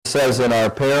says in our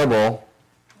parable,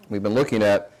 we've been looking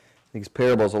at these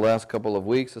parables the last couple of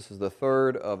weeks. This is the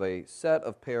third of a set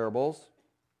of parables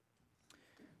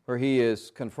where he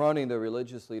is confronting the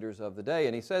religious leaders of the day.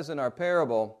 And he says in our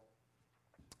parable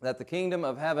that the kingdom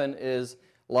of heaven is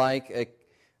like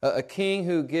a king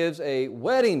who gives a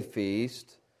wedding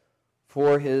feast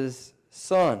for his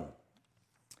son.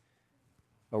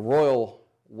 A royal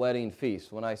wedding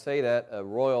feast. When I say that, a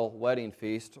royal wedding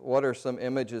feast, what are some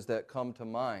images that come to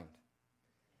mind?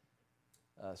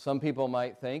 Some people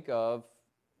might think of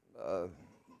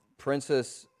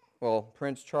Prince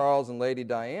Charles and Lady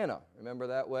Diana. Remember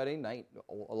that wedding? A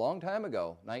long time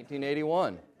ago,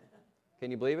 1981. Can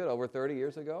you believe it? Over 30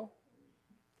 years ago?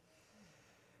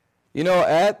 You know,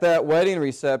 at that wedding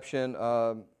reception,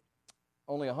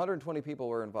 only 120 people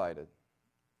were invited.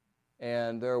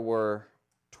 And there were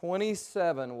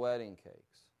 27 wedding cakes.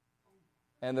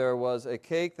 And there was a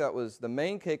cake the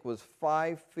main cake was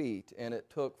 5 feet, and it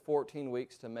took 14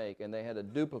 weeks to make, and they had a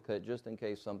duplicate just in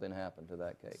case something happened to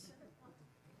that cake.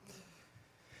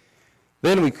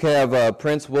 Then we have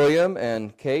Prince William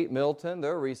and Kate Middleton,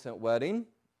 their recent wedding.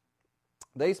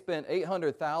 They spent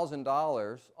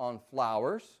 $800,000 on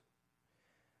flowers.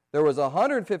 There was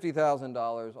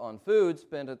 $150,000 on food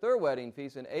spent at their wedding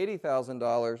feast and $80,000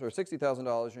 or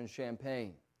 $60,000 in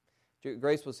champagne.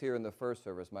 Grace was here in the first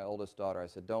service, my oldest daughter. I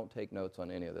said, don't take notes on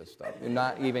any of this stuff. You're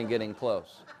not even getting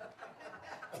close.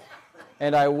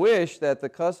 And I wish that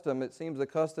it seems the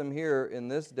custom here in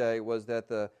this day was that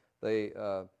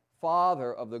the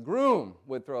father of the groom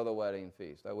would throw the wedding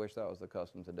feast. I wish that was the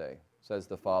custom today, says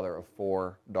the father of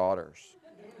 4 daughters.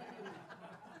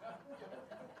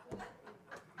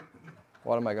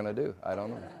 What am I going to do? I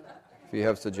don't know. If you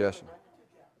have suggestions.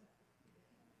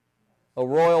 A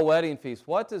royal wedding feast.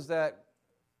 What does that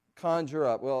conjure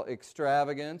up? Well,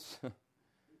 extravagance,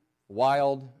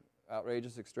 wild,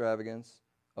 outrageous extravagance,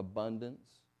 abundance,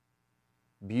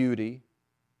 beauty,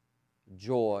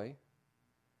 joy.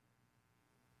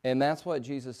 And that's what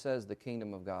Jesus says the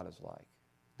kingdom of God is like.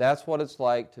 That's what it's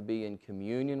like to be in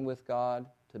communion with God,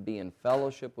 to be in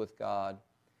fellowship with God,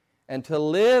 and to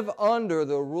live under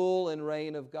the rule and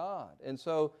reign of God. And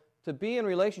so to be in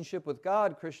relationship with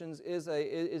God, Christians, is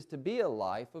to be a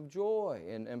life of joy.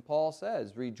 And Paul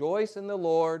says, rejoice in the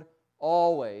Lord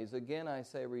always. Again, I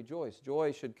say rejoice.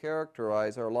 Joy should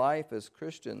characterize our life as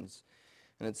Christians.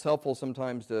 And it's helpful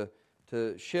sometimes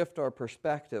to shift our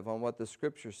perspective on what the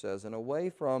Scripture says and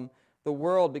away from the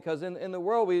world. Because in the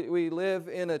world we live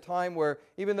in a time where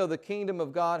even though the kingdom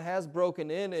of God has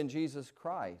broken in Jesus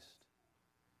Christ,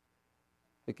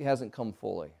 it hasn't come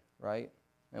fully, right?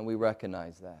 And we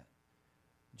recognize that.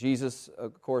 Jesus,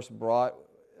 of course, brought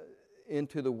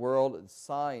into the world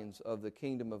signs of the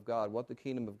kingdom of God, what the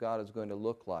kingdom of God is going to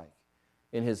look like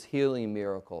in His healing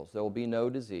miracles. There will be no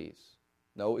disease,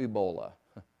 no Ebola,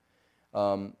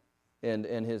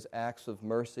 and His acts of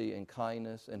mercy and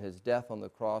kindness, and His death on the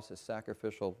cross, His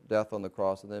sacrificial death on the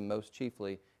cross, and then most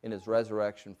chiefly in His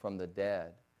resurrection from the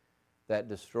dead that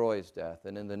destroys death.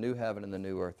 And in the new heaven and the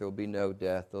new earth, there will be no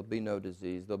death, there will be no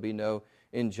disease, there will be no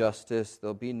injustice, there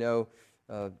will be no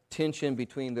tension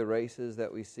between the races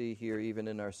that we see here even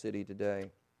in our city today.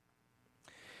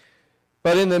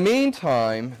 But in the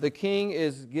meantime, the king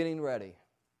is getting ready.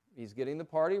 He's getting the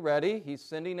party ready. He's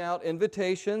sending out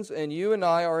invitations, and you and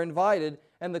I are invited.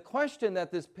 And the question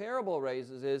that this parable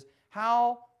raises is,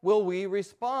 how will we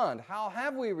respond? How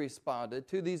have we responded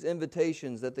to these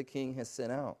invitations that the king has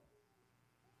sent out?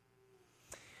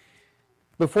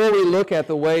 Before we look at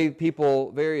the way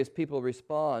various people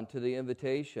respond to the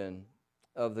invitation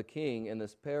of the king in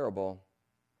this parable,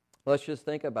 let's just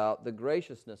think about the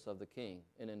graciousness of the king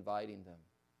in inviting them.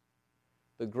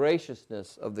 The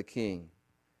graciousness of the king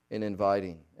in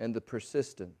inviting, and the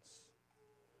persistence.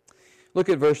 Look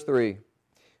at verse 3.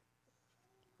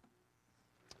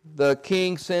 The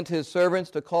king sent his servants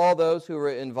to call those who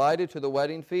were invited to the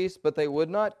wedding feast, but they would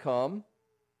not come.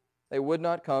 They would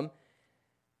not come.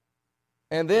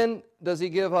 And then does he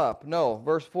give up? No.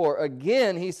 Verse 4,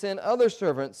 again he sent other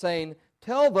servants, saying,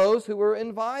 tell those who were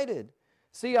invited,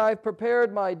 see, I've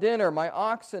prepared my dinner, my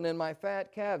oxen and my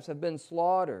fat calves have been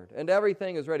slaughtered, and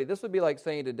everything is ready. This would be like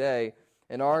saying today,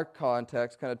 in our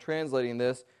context, kind of translating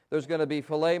this, there's going to be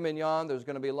filet mignon, there's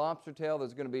going to be lobster tail,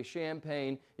 there's going to be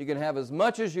champagne, you can have as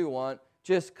much as you want,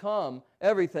 just come,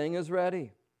 everything is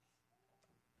ready.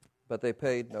 But they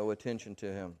paid no attention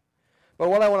to him. But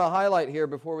what I want to highlight here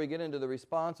before we get into the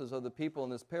responses of the people in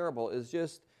this parable is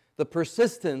just the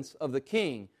persistence of the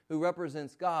king who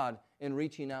represents God in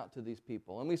reaching out to these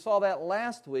people. And we saw that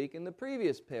last week in the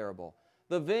previous parable.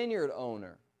 The vineyard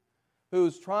owner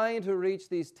who's trying to reach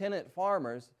these tenant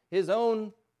farmers, his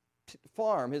own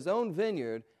farm, his own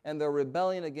vineyard, and they're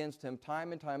rebelling against him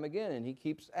time and time again. And he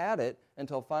keeps at it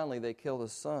until finally they kill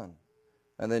his son.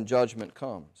 And then judgment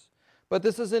comes. But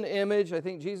this is an image, I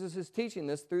think Jesus is teaching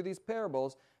this through these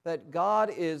parables, that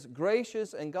God is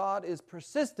gracious and God is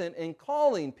persistent in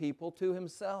calling people to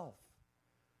himself.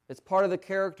 It's part of the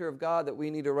character of God that we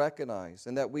need to recognize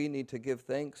and that we need to give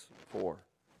thanks for.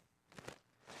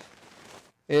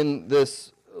 In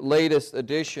this latest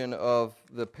edition of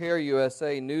the Pair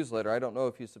USA newsletter, I don't know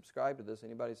if you subscribe to this.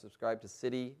 Anybody subscribe to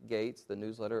City Gates, the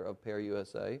newsletter of Pair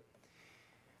USA?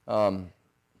 I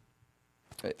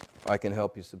can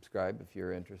help you subscribe if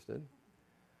you're interested.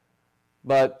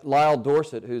 But Lyle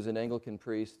Dorsett, who's an Anglican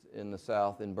priest in the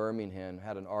South in Birmingham,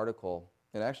 had an article,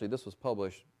 and actually this was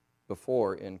published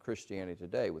before in Christianity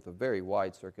Today with a very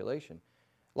wide circulation.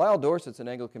 Lyle Dorsett's an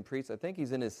Anglican priest. I think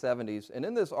he's in his 70s. And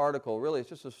in this article, really, it's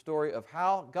just a story of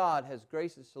how God has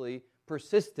graciously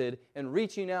persisted in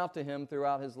reaching out to him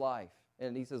throughout his life.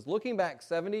 And he says, looking back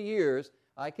 70 years,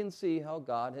 I can see how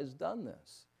God has done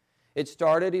this. It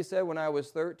started, he said, when I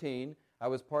was 13. I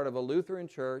was part of a Lutheran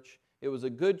church. It was a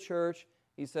good church,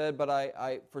 he said, but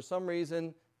I for some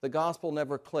reason, the gospel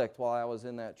never clicked while I was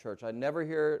in that church. I never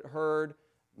heard.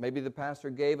 Maybe the pastor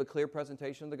gave a clear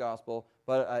presentation of the gospel,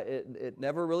 but it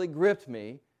never really gripped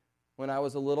me when I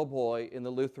was a little boy in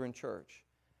the Lutheran church.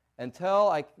 Until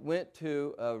I went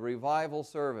to a revival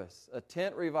service, a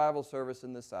tent revival service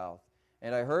in the South,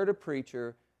 and I heard a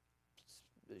preacher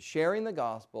sharing the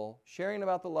gospel, sharing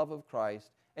about the love of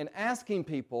Christ, and asking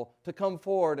people to come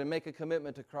forward and make a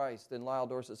commitment to Christ. And Lyle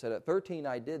Dorsett said, at 13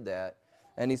 I did that.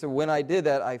 And he said, when I did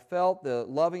that, I felt the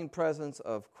loving presence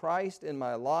of Christ in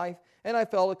my life, and I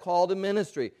felt a call to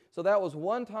ministry. So that was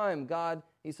one time God,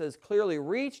 he says, clearly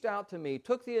reached out to me,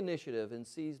 took the initiative, and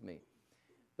seized me.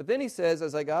 But then he says,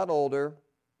 as I got older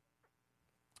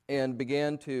and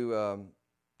began to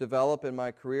develop in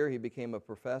my career, he became a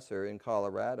professor in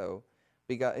Colorado.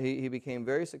 He became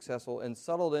very successful and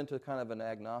settled into kind of an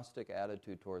agnostic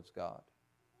attitude towards God.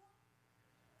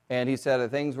 And he said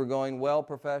that things were going well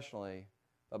professionally,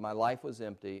 but my life was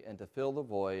empty, and to fill the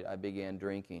void, I began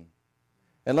drinking.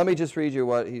 And let me just read you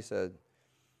what he said.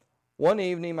 One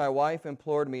evening, my wife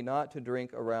implored me not to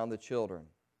drink around the children.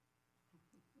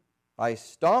 I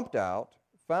stomped out,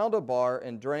 found a bar,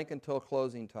 and drank until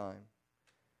closing time.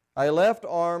 I left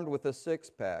armed with a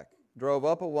six-pack, drove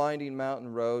up a winding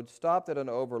mountain road, stopped at an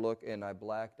overlook, and I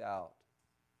blacked out.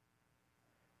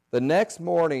 The next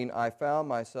morning, I found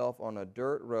myself on a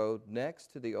dirt road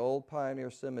next to the old Pioneer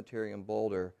Cemetery in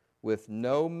Boulder with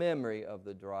no memory of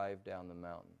the drive down the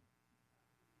mountain.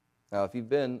 Now, if you've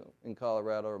been in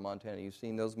Colorado or Montana, you've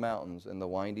seen those mountains and the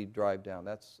windy drive down.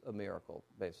 That's a miracle,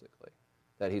 basically,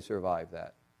 that he survived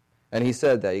that. And he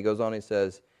said that. He goes on, he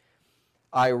says,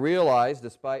 I realized,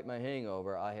 despite my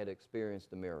hangover, I had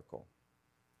experienced a miracle.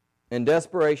 In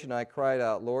desperation, I cried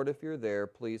out, Lord, if you're there,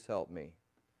 please help me.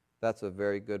 That's a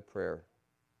very good prayer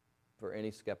for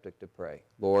any skeptic to pray.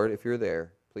 Lord, if you're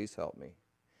there, please help me.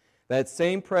 That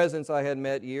same presence I had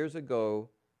met years ago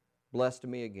blessed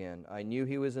me again. I knew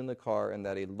he was in the car and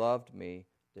that he loved me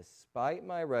despite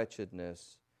my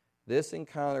wretchedness. This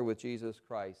encounter with Jesus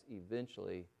Christ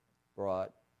eventually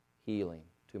brought healing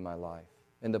to my life.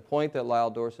 And the point that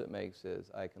Lyle Dorsett makes is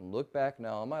I can look back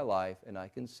now on my life and I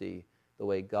can see the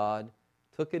way God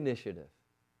took initiative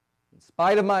in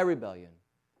spite of my rebellion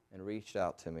and reached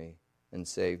out to me and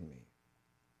saved me.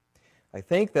 I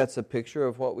think that's a picture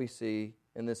of what we see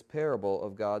in this parable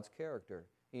of God's character.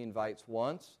 He invites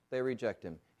once, they reject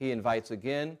him. He invites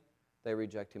again, they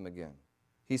reject him again.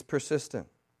 He's persistent.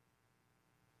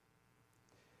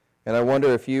 And I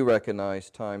wonder if you recognize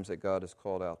times that God has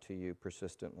called out to you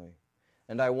persistently.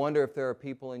 And I wonder if there are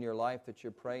people in your life that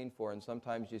you're praying for, and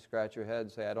sometimes you scratch your head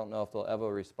and say, I don't know if they'll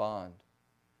ever respond.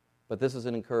 But this is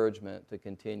an encouragement to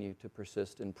continue to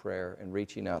persist in prayer and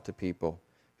reaching out to people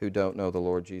who don't know the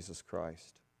Lord Jesus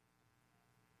Christ.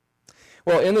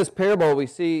 Well, in this parable, we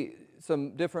see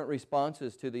some different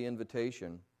responses to the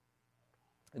invitation,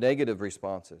 negative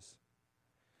responses.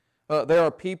 There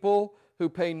are people who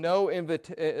pay no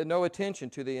attention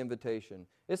to the invitation.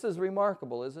 This is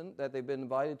remarkable, isn't it, that they've been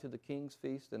invited to the king's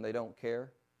feast and they don't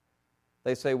care?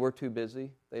 They say, we're too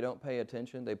busy. They don't pay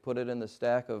attention. They put it in the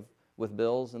stack with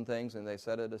bills and things, and they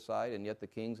set it aside, and yet the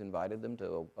king's invited them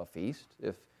to a feast.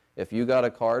 If you got a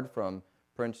card from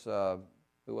Prince,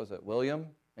 William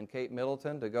and Kate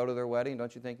Middleton to go to their wedding,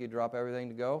 don't you think you'd drop everything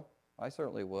to go? I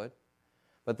certainly would.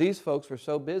 But these folks were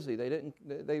so busy,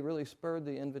 they really spurred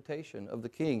the invitation of the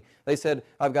king. They said,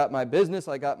 I've got my business,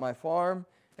 I got my farm,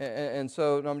 and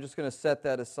so I'm just going to set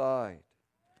that aside.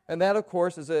 And that, of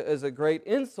course, is a great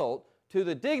insult to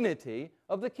the dignity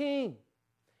of the king.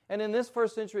 And in this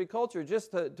first century culture,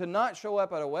 just to not show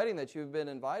up at a wedding that you've been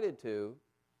invited to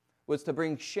was to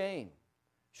bring shame.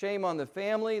 Shame on the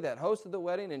family that hosted the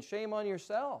wedding and shame on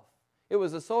yourself. It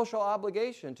was a social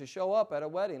obligation to show up at a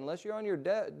wedding. Unless you're on your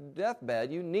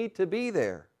deathbed, you need to be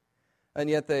there. And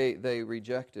yet they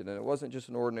rejected. And it wasn't just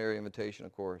an ordinary invitation,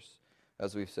 of course.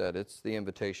 As we've said, it's the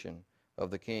invitation of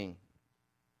the king.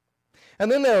 And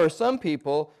then there are some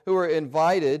people who are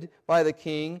invited by the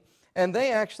king, and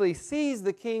they actually seize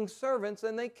the king's servants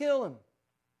and they kill him.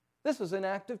 This is an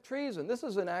act of treason. This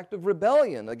is an act of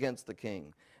rebellion against the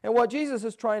king. And what Jesus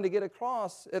is trying to get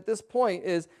across at this point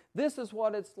is, this is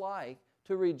what it's like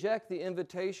to reject the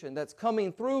invitation that's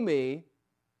coming through me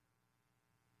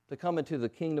to come into the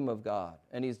kingdom of God.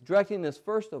 And he's directing this,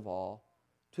 first of all,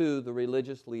 to the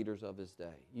religious leaders of his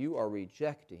day. You are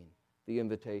rejecting the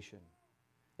invitation.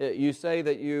 You say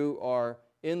that you are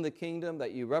in the kingdom,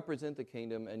 that you represent the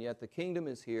kingdom, and yet the kingdom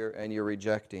is here and you're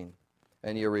rejecting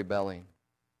and you're rebelling.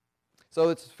 So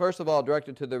it's first of all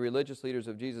directed to the religious leaders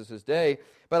of Jesus' day,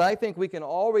 but I think we can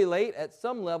all relate at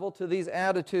some level to these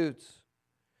attitudes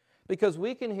because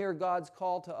we can hear God's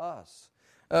call to us.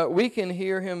 We can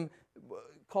hear Him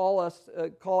call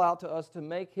out to us to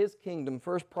make His kingdom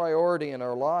first priority in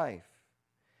our life.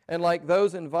 And like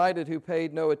those invited who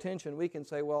paid no attention, we can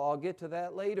say, well, I'll get to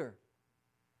that later.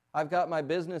 I've got my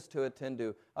business to attend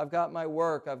to. I've got my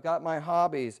work. I've got my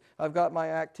hobbies. I've got my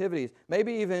activities,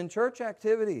 maybe even church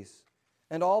activities.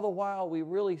 And all the while, we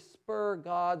really spur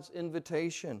God's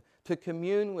invitation to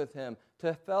commune with Him,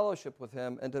 to fellowship with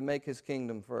Him, and to make His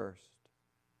kingdom first.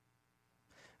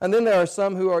 And then there are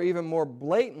some who are even more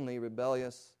blatantly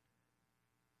rebellious,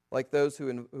 like those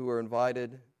who were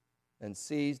invited and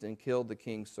seized and killed the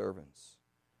king's servants.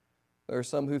 There are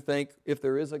some who think, if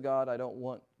there is a God, I don't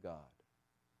want God.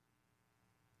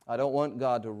 I don't want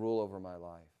God to rule over my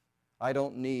life. I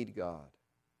don't need God.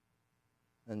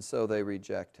 And so they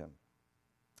reject Him.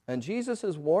 And Jesus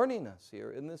is warning us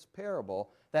here in this parable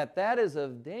that that is a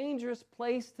dangerous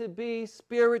place to be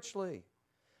spiritually,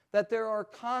 that there are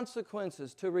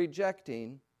consequences to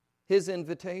rejecting His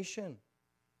invitation.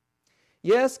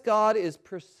 Yes, God is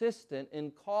persistent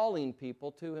in calling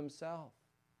people to Himself.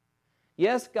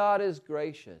 Yes, God is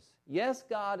gracious. Yes,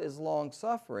 God is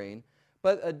long-suffering.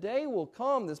 But a day will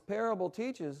come, this parable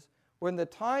teaches, when the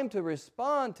time to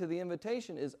respond to the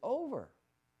invitation is over.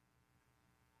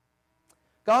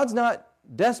 God's not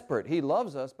desperate. He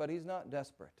loves us, but He's not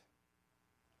desperate.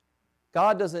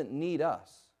 God doesn't need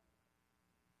us.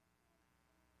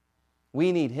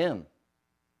 We need Him.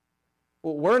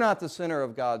 Well, we're not the center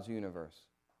of God's universe.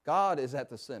 God is at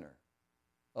the center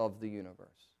of the universe.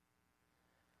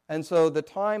 And so the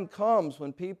time comes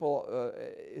when people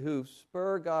who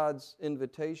spur God's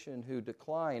invitation, who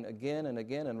decline again and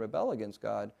again and rebel against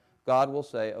God, God will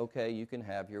say, okay, you can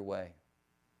have your way.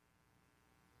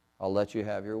 I'll let you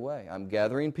have your way. I'm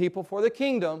gathering people for the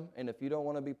kingdom, and if you don't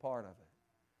want to be part of it,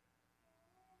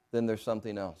 then there's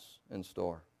something else in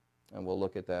store. And we'll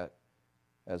look at that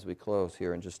as we close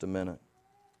here in just a minute.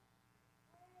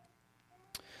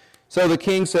 So the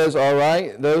king says, all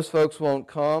right, those folks won't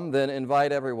come, then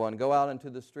invite everyone. Go out into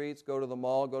the streets, go to the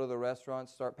mall, go to the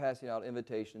restaurants, start passing out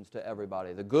invitations to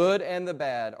everybody. The good and the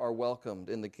bad are welcomed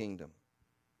in the kingdom.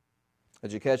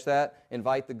 Did you catch that?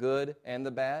 Invite the good and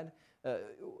the bad.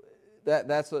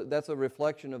 That's a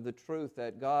reflection of the truth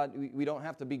that God, we don't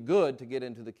have to be good to get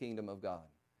into the kingdom of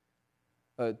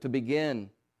God. To begin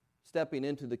stepping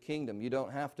into the kingdom, you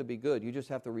don't have to be good. You just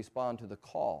have to respond to the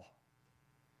call.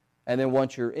 And then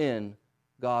once you're in,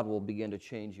 God will begin to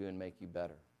change you and make you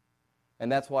better.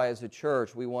 And that's why as a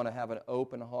church, we want to have an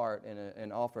open heart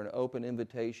and offer an open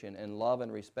invitation and love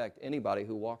and respect anybody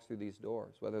who walks through these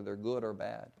doors, whether they're good or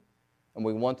bad. And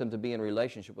we want them to be in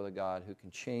relationship with a God who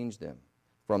can change them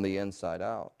from the inside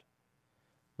out.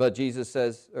 But Jesus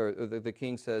says, or the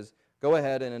king says, go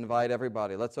ahead and invite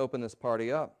everybody. Let's open this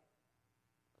party up.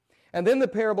 And then the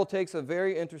parable takes a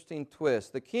very interesting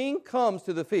twist. The king comes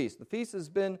to the feast. The feast has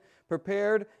been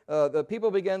prepared. The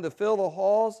people begin to fill the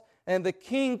halls, and the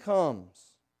king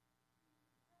comes.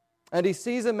 And he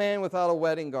sees a man without a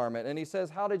wedding garment, and he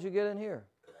says, how did you get in here?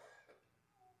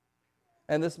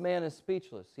 And this man is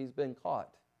speechless. He's been caught.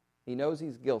 He knows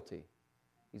he's guilty.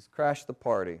 He's crashed the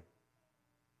party.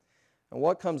 And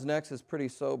what comes next is pretty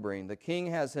sobering. The king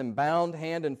has him bound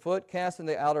hand and foot, cast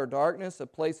into outer darkness, a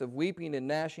place of weeping and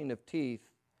gnashing of teeth.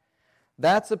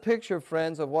 That's a picture,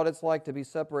 friends, of what it's like to be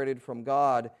separated from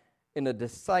God in a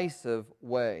decisive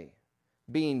way.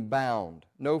 Being bound,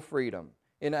 no freedom.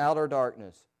 In outer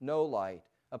darkness, no light.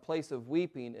 A place of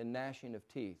weeping and gnashing of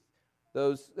teeth.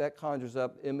 That conjures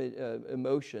up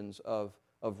emotions of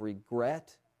of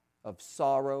regret, of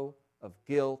sorrow, of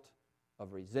guilt,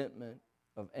 of resentment,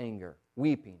 of anger,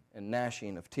 weeping and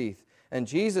gnashing of teeth. And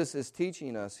Jesus is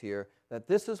teaching us here that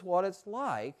this is what it's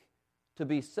like to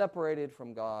be separated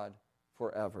from God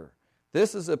forever.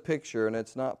 This is a picture, and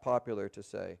it's not popular to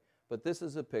say, but this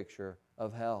is a picture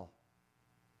of hell.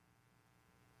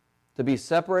 To be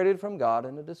separated from God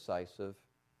in a decisive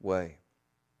way.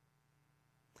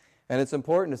 And it's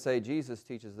important to say Jesus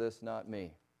teaches this, not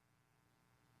me.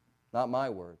 Not my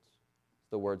words. It's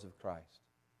the words of Christ.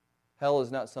 Hell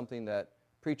is not something that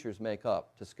preachers make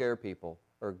up to scare people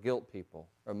or guilt people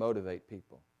or motivate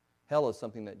people. Hell is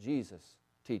something that Jesus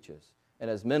teaches. And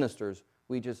as ministers,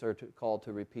 we just are called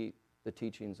to repeat the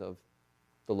teachings of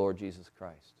the Lord Jesus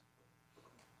Christ.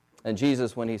 And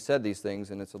Jesus, when he said these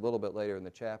things, and it's a little bit later in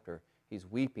the chapter, he's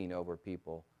weeping over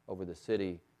people, over the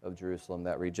city of Jerusalem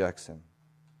that rejects him.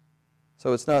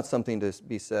 So it's not something to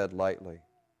be said lightly.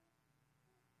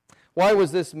 Why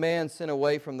was this man sent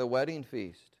away from the wedding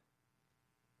feast?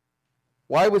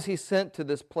 Why was he sent to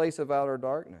this place of outer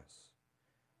darkness?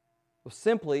 Well,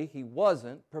 simply, he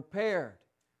wasn't prepared.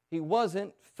 He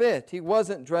wasn't fit. He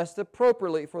wasn't dressed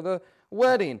appropriately for the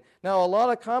wedding. Now, a lot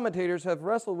of commentators have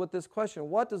wrestled with this question.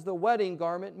 What does the wedding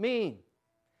garment mean?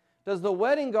 Does the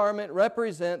wedding garment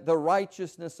represent the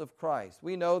righteousness of Christ?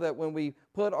 We know that when we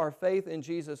put our faith in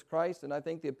Jesus Christ, and I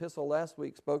think the epistle last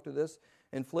week spoke to this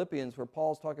in Philippians, where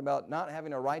Paul's talking about not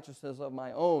having a righteousness of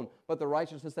my own, but the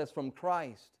righteousness that's from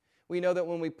Christ. We know that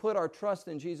when we put our trust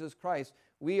in Jesus Christ,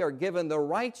 we are given the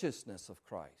righteousness of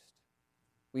Christ.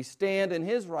 We stand in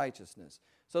His righteousness.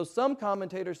 So some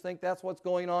commentators think that's what's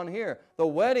going on here. The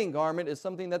wedding garment is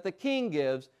something that the king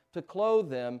gives to clothe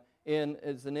them in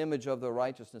as an image of the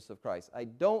righteousness of Christ. I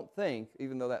don't think,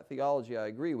 even though that theology I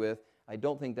agree with, I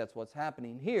don't think that's what's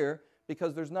happening here,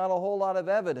 because there's not a whole lot of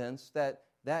evidence that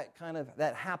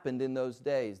happened in those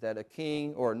days, that a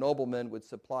king or a nobleman would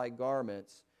supply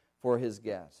garments for his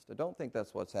guest. I don't think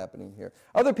that's what's happening here.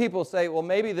 Other people say, well,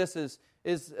 maybe this is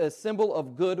a symbol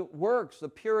of good works, the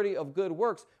purity of good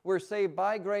works. We're saved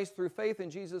by grace through faith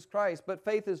in Jesus Christ, but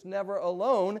faith is never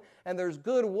alone, and there's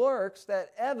good works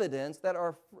that evidence that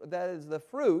is the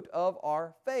fruit of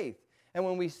our faith. And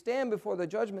when we stand before the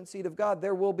judgment seat of God,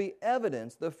 there will be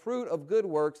evidence, the fruit of good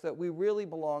works, that we really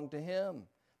belong to Him,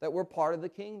 that we're part of the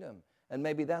kingdom. And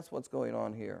maybe that's what's going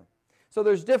on here. So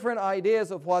there's different ideas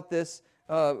of what this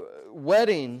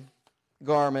wedding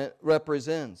garment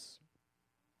represents.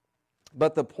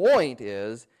 But the point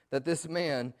is that this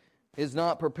man is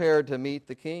not prepared to meet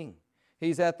the king.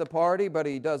 He's at the party, but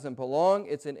he doesn't belong.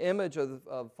 It's an image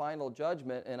of final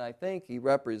judgment, and I think he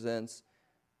represents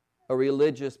a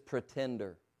religious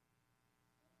pretender,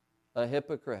 a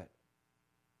hypocrite.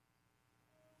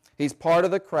 He's part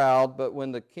of the crowd, but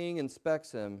when the king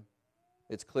inspects him,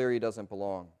 it's clear he doesn't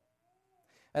belong.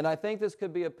 And I think this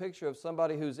could be a picture of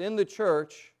somebody who's in the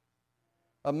church,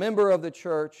 a member of the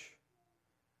church.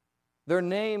 Their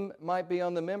name might be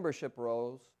on the membership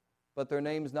rolls, but their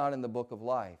name's not in the book of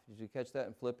life. Did you catch that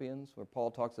in Philippians, where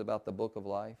Paul talks about the book of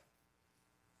life?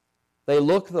 They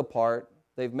look the part,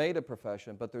 they've made a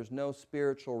profession, but there's no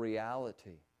spiritual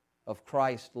reality of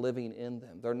Christ living in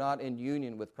them. They're not in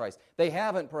union with Christ. They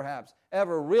haven't, perhaps,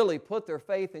 ever really put their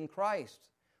faith in Christ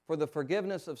for the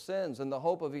forgiveness of sins and the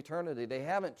hope of eternity. They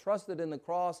haven't trusted in the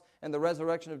cross and the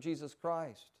resurrection of Jesus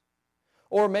Christ.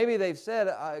 Or maybe they've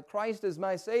said, Christ is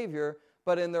my Savior,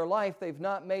 but in their life they've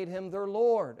not made Him their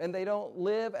Lord. And they don't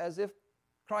live as if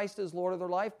Christ is Lord of their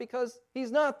life, because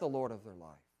He's not the Lord of their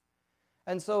life.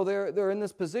 And so they're in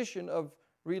this position of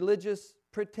religious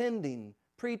pretending,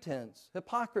 pretense,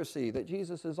 hypocrisy that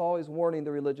Jesus is always warning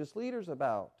the religious leaders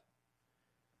about.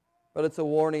 But it's a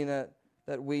warning that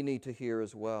we need to hear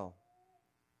as well.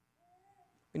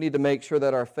 We need to make sure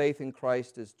that our faith in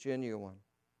Christ is genuine.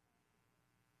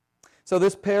 So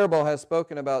this parable has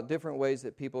spoken about different ways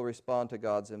that people respond to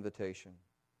God's invitation.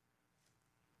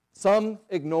 Some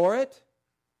ignore it.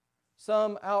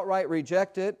 Some outright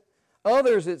reject it.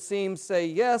 Others, it seems, say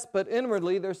yes, but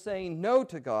inwardly they're saying no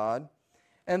to God.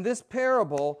 And this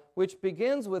parable, which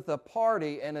begins with a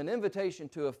party and an invitation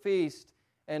to a feast,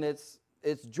 and it's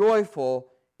joyful,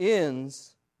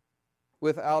 ends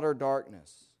with outer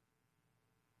darkness.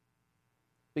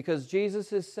 Because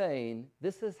Jesus is saying,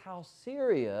 this is how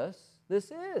serious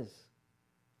this is.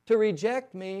 To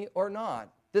reject me or not,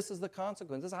 this is the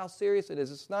consequence. This is how serious it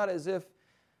is. It's not as if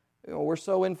we're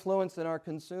so influenced in our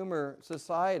consumer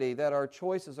society that our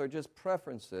choices are just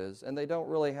preferences and they don't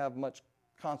really have much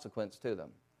consequence to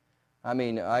them. I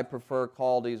mean, I prefer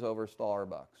Caldi's over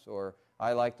Starbucks, or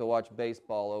I like to watch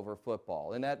baseball over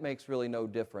football, and that makes really no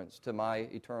difference to my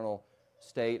eternal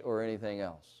state or anything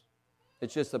else.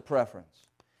 It's just a preference.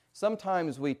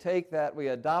 Sometimes we take that, we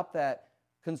adopt that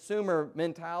consumer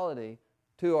mentality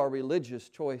to our religious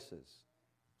choices.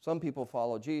 Some people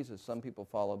follow Jesus, some people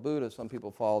follow Buddha, some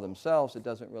people follow themselves. It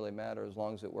doesn't really matter as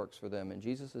long as it works for them. And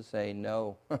Jesus is saying,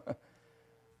 no,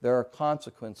 there are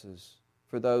consequences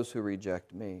for those who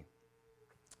reject me.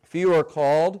 Many are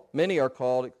called,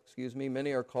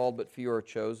 but few are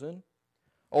chosen.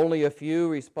 Only a few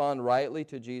respond rightly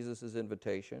to Jesus'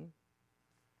 invitation.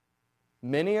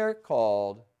 Many are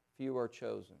called, few are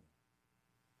chosen.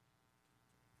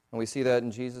 And we see that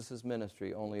in Jesus'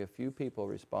 ministry. Only a few people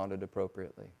responded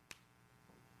appropriately.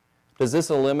 Does this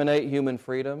eliminate human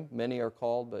freedom? Many are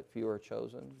called, but few are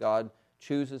chosen. God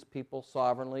chooses people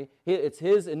sovereignly. It's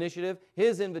His initiative,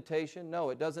 His invitation. No,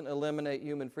 it doesn't eliminate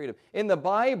human freedom. In the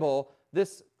Bible,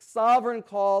 this sovereign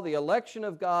call, the election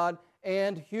of God,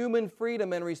 and human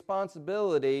freedom and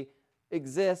responsibility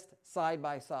exist side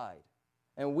by side.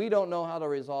 And we don't know how to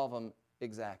resolve them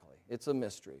exactly. It's a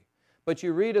mystery. But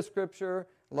you read a scripture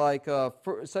like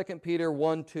 2 Peter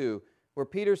 1:2, where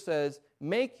Peter says,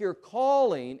 make your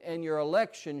calling and your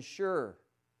election sure.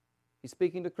 He's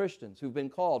speaking to Christians who've been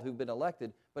called, who've been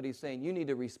elected, but he's saying you need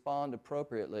to respond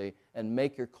appropriately and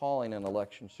make your calling and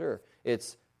election sure.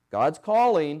 It's God's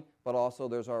calling, but also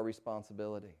there's our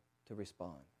responsibility to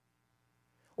respond.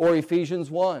 Or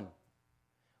Ephesians 1,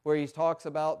 where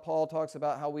Paul talks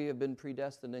about how we have been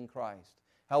predestined in Christ,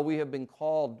 how we have been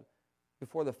called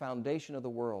before the foundation of the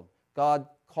world. God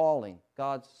calling,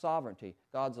 God's sovereignty,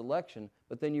 God's election.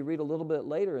 But then you read a little bit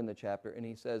later in the chapter, and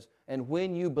he says, and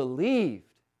when you believed,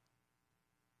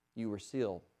 you were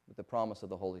sealed with the promise of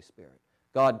the Holy Spirit.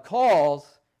 God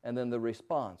calls, and then the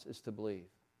response is to believe.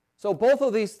 So both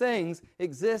of these things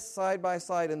exist side by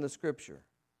side in the Scripture.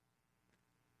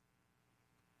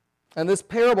 And this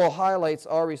parable highlights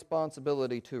our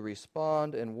responsibility to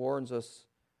respond and warns us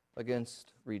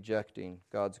against rejecting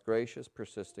God's gracious,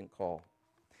 persistent call.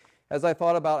 As I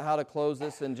thought about how to close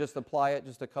this and just apply it,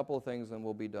 just a couple of things and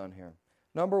we'll be done here.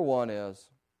 Number one is,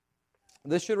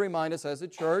 this should remind us as a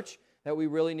church that we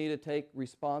really need to take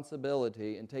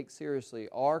responsibility and take seriously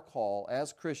our call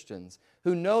as Christians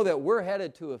who know that we're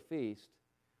headed to a feast.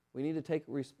 We need to take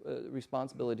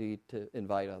responsibility to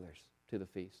invite others to the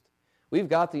feast. We've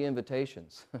got the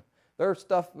invitations. They're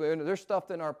stuffed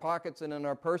in our pockets and in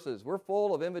our purses. We're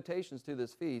full of invitations to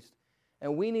this feast.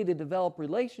 And we need to develop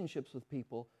relationships with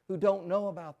people who don't know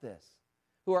about this,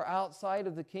 who are outside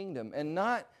of the kingdom, and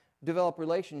not develop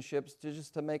relationships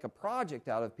just to make a project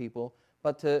out of people,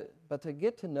 but to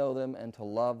get to know them and to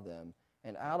love them.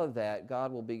 And out of that,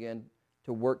 God will begin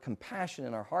to work compassion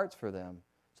in our hearts for them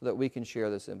so that we can share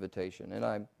this invitation. And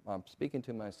I'm speaking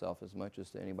to myself as much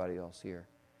as to anybody else here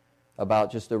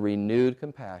about just a renewed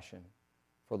compassion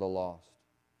for the lost.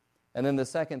 And then the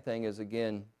second thing is,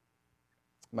 again,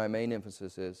 my main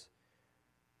emphasis is,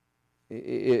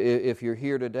 if you're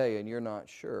here today and you're not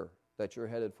sure that you're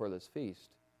headed for this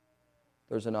feast,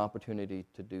 there's an opportunity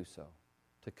to do so,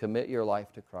 to commit your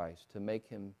life to Christ, to make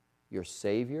Him your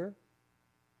Savior,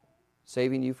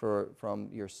 saving you from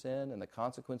your sin and the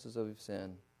consequences of your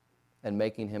sin, and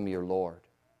making Him your Lord.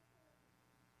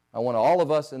 I want all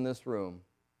of us in this room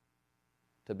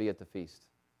to be at the feast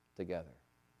together.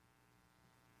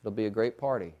 It'll be a great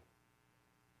party.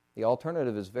 The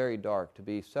alternative is very dark, to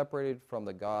be separated from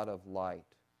the God of light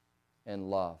and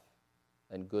love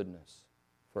and goodness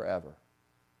forever.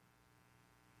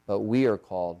 But we are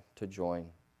called to join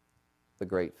the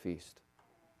great feast.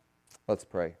 Let's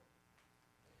pray.